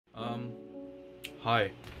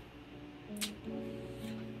Hi.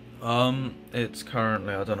 It's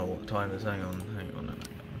currently, I don't know what time it is, hang on.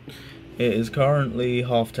 It is currently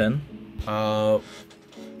 10:30.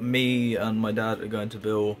 Me and my dad are going to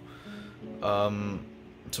Bill,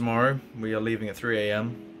 tomorrow. We are leaving at 3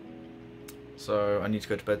 AM. So I need to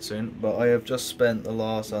go to bed soon, but I have just spent the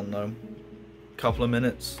last, I don't know, couple of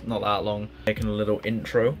minutes, not that long, making a little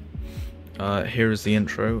intro. Here is the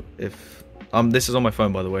intro. If this is on my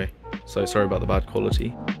phone, by the way, so sorry about the bad quality.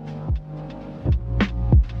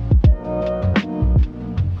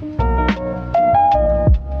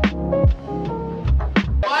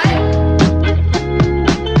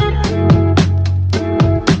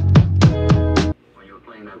 When you were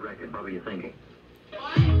playing that record, what were you thinking?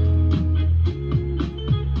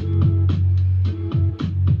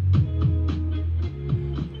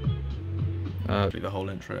 Do the whole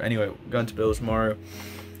intro. Anyway, we're going to Bill tomorrow.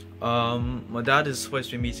 My dad is supposed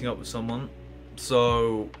to be meeting up with someone,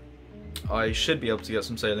 so I should be able to get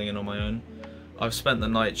some sailing in on my own. I've spent the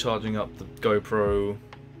night charging up the GoPro,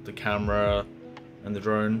 the camera, and the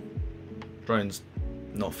drone. Drone's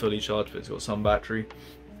not fully charged, but it's got some battery.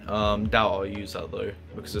 Doubt I'll use that though,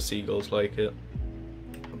 because the seagulls like it.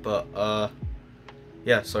 But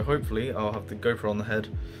yeah, so hopefully I'll have the GoPro on the head.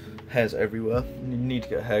 Hairs everywhere. Need to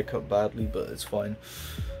get a haircut badly, but it's fine.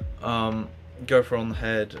 GoPro on the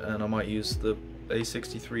head, and I might use the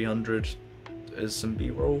A6300 as some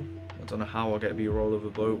B-roll. I don't know how I'll get B-roll of a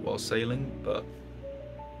boat while sailing, but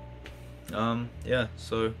yeah,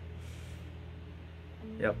 so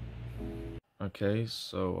yep. Okay,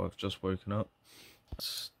 so I've just woken up.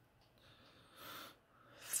 It's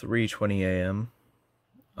 3:20 AM.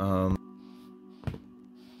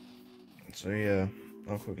 So yeah,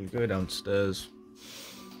 I'll quickly go downstairs.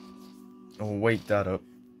 I'll wake Dad up.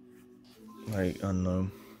 Like, I don't know.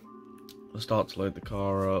 I'll start to load the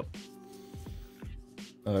car up.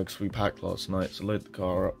 Because we packed last night, so load the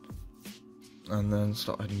car up. And then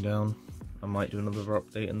start heading down. I might do another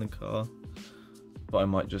update in the car. But I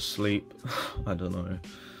might just sleep. I don't know.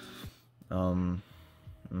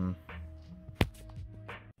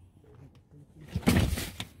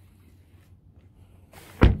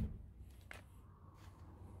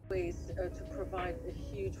 To provide a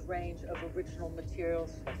huge range of original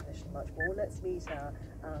materials, definition much more. Let's meet our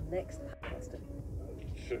next panelist.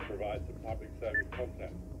 Should provide some public service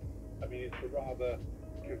content. I mean, it's a rather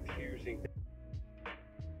confusing.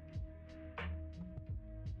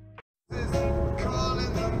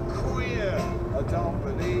 Calling them queer. I don't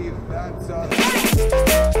believe that's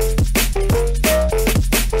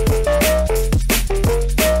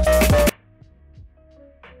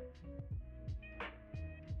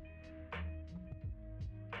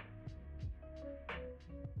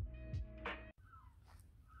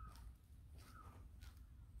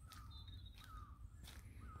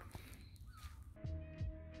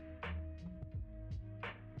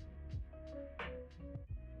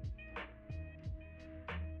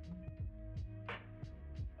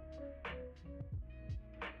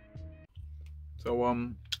So I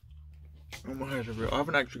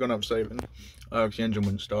haven't actually gone up sailing because the engine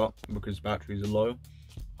wouldn't start because batteries are low.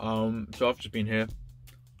 So I've just been here.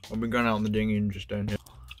 I've been going out on the dinghy and just down here.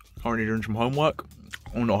 Currently doing some homework.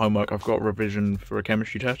 Well, not homework. I've got a revision for a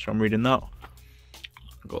chemistry test. So I'm reading that.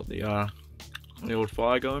 I've got the old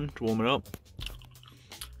fire going to warm it up.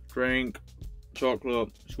 Drink, chocolate,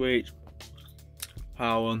 sweets,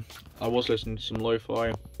 power. I was listening to some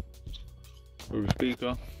lo-fi through the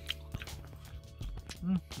speaker.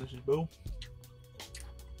 This is Bill.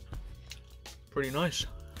 Pretty nice.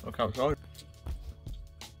 Look outside.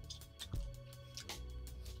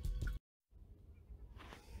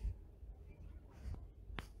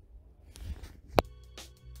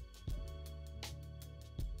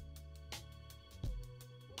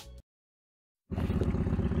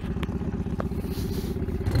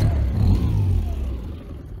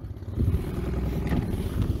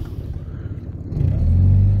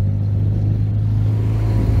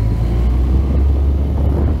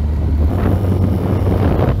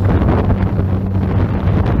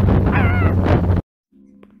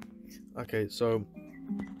 Okay, so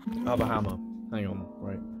I have a hammer. Hang on,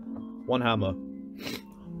 right. One hammer.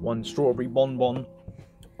 One strawberry bonbon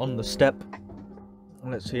on the step.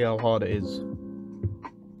 Let's see how hard it is.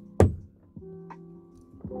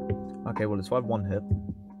 Okay, well, it's 5-1 hit.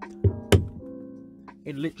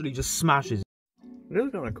 It literally just smashes. It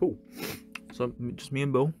is kind of cool. So, just me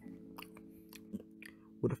and Bill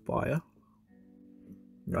with a fire.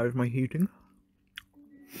 There's my heating.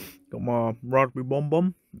 Got my raspberry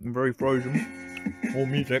bonbon, very frozen. All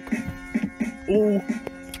music. Ooh.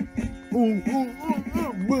 Ooh, ooh, ooh,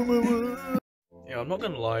 ooh, ooh, ooh. Yeah, not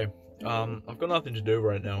gonna lie, I've got nothing to do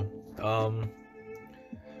right now.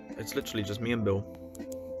 It's literally just me and Bill.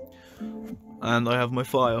 And I have my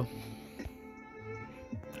fire.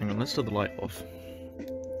 Hang on, let's turn the light off.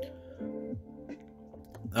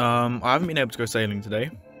 I haven't been able to go sailing today.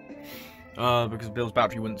 Because Bill's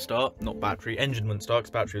battery wouldn't start. Not battery, engine wouldn't start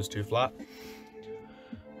because battery was too flat.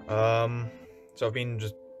 So I've been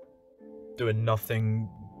just doing nothing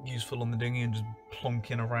useful on the dinghy and just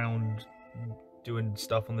plonking around doing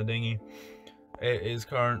stuff on the dinghy. It is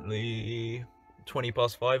currently 20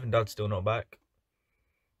 past 5 and Dad's still not back.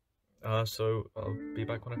 So I'll be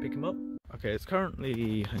back when I pick him up. Okay, it's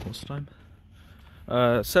currently, hang on, what's the time?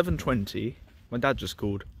 7:20. My dad just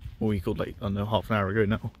called. Well, he called like, I don't know, half an hour ago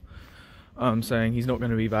now. Saying he's not going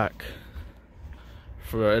to be back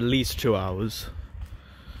for at least 2 hours.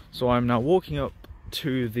 So I'm now walking up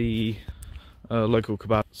to the local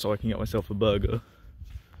kebab so I can get myself a burger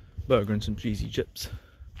and some cheesy chips,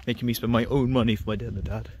 making me spend my own money for my dinner,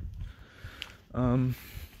 Dad.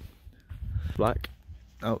 Black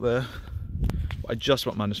out there. I just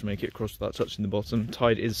about managed to make it across without touching the bottom.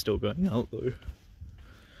 Tide is still going out though,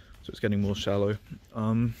 so it's getting more shallow.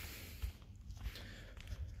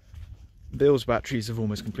 Bill's batteries have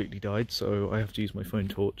almost completely died, so I have to use my phone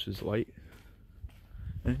torch as light.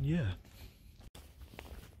 And yeah.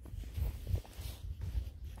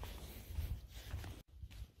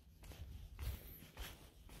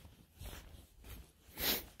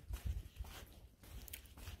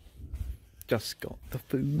 Just got the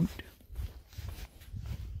food.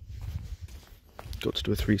 Got to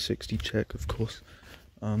do a 360 check, of course.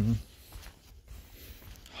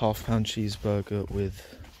 Half-pound cheeseburger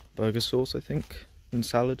with burger sauce, I think, and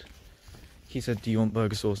salad. He said, do you want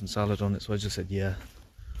burger sauce and salad on it? So I just said yeah.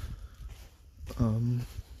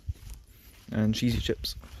 And cheesy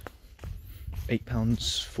chips.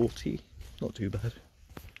 £8.40, not too bad.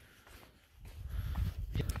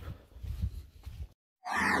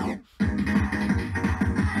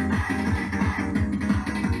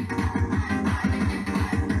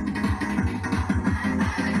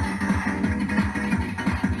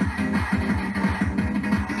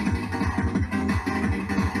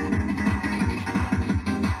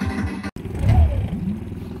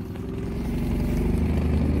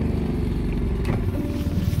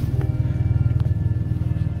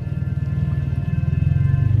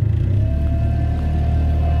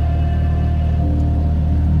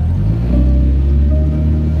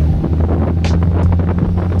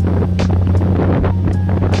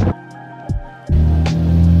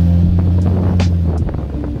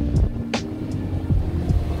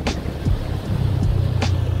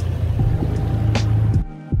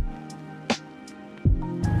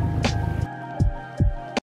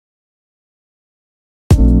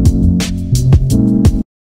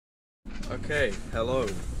 Okay, hello.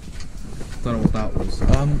 Don't know what that was.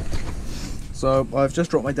 So I've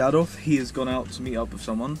just dropped my dad off. He has gone out to meet up with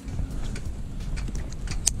someone.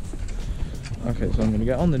 Okay, so I'm gonna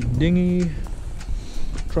get on the dinghy.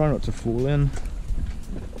 Try not to fall in.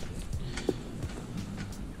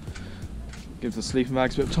 Give the sleeping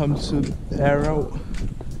bags a bit of time to air out.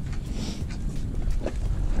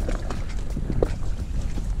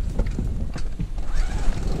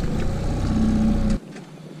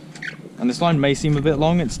 And this line may seem a bit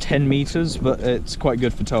long, it's 10 meters, but it's quite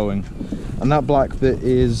good for towing. And that black bit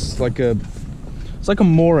is like it's like a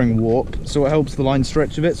mooring warp, so it helps the line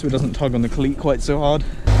stretch a bit so it doesn't tug on the cleat quite so hard.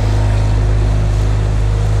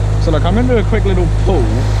 So look, I'm gonna do a quick little pull.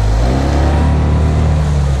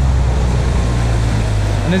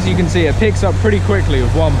 And as you can see, it picks up pretty quickly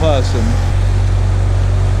with one person.